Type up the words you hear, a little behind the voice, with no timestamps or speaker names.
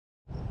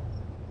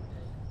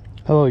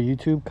Hello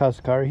YouTube,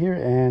 Kasakari here,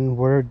 and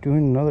we're doing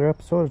another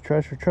episode of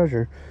Trash or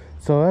Treasure.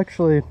 So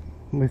actually,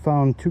 we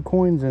found 2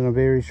 coins in a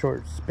very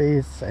short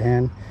space,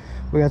 and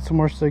we got some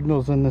more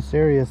signals in this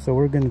area, so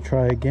we're going to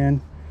try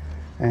again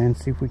and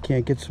see if we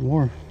can't get some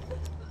more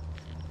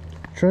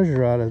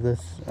treasure out of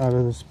this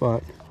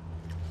spot.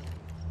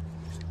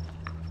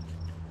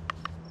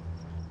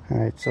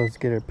 Alright, so let's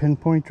get our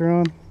pinpointer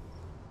on.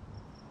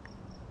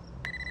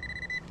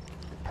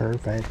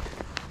 Perfect.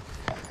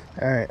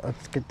 Alright,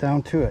 let's get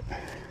down to it.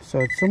 So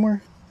it's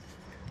somewhere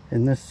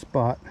in this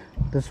spot.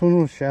 This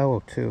one was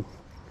shallow too,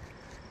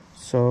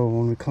 so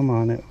when we come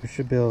on it, we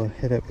should be able to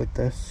hit it with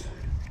this.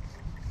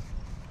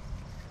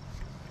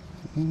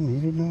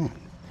 Maybe not.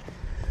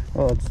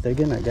 Well, let's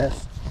dig in, I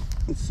guess.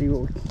 Let's see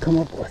what we can come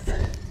up with.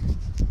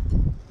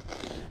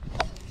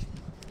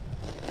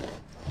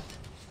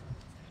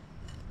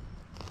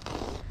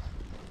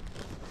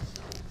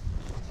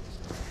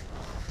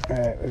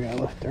 Alright, we're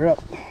gonna lift her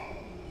up.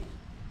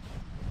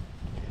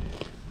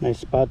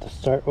 Nice spot to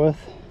start with.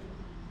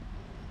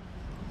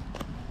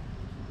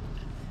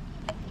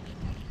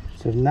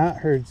 So I've not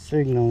heard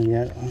signal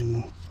yet on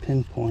the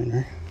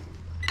pinpointer.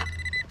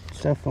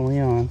 It's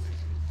definitely on.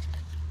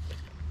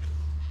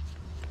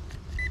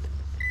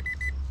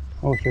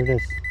 Oh, here it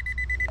is.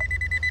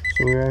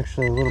 So we're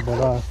actually a little bit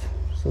off.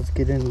 So let's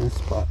get in this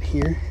spot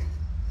here.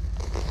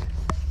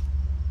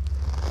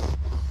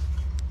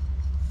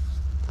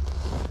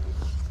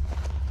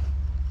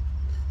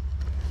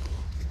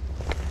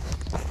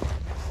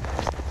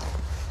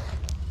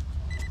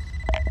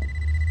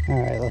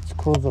 Alright, let's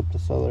close up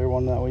this other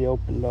one that we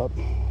opened up.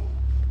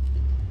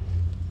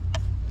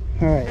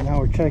 Alright, now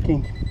we're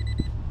checking.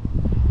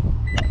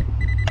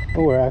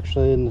 Oh, we're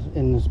actually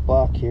in this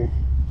block here.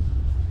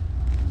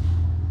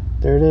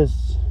 There it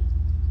is.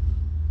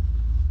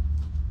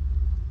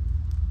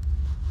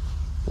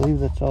 I believe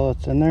that's all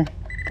that's in there.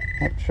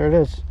 Yep, sure it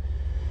is.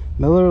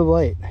 Miller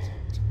Lite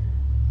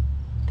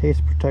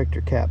Taste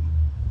Protector Cap.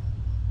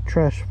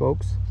 Trash,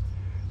 folks.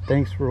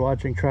 Thanks for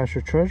watching Trash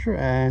or Treasure,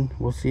 and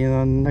we'll see you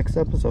on the next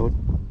episode.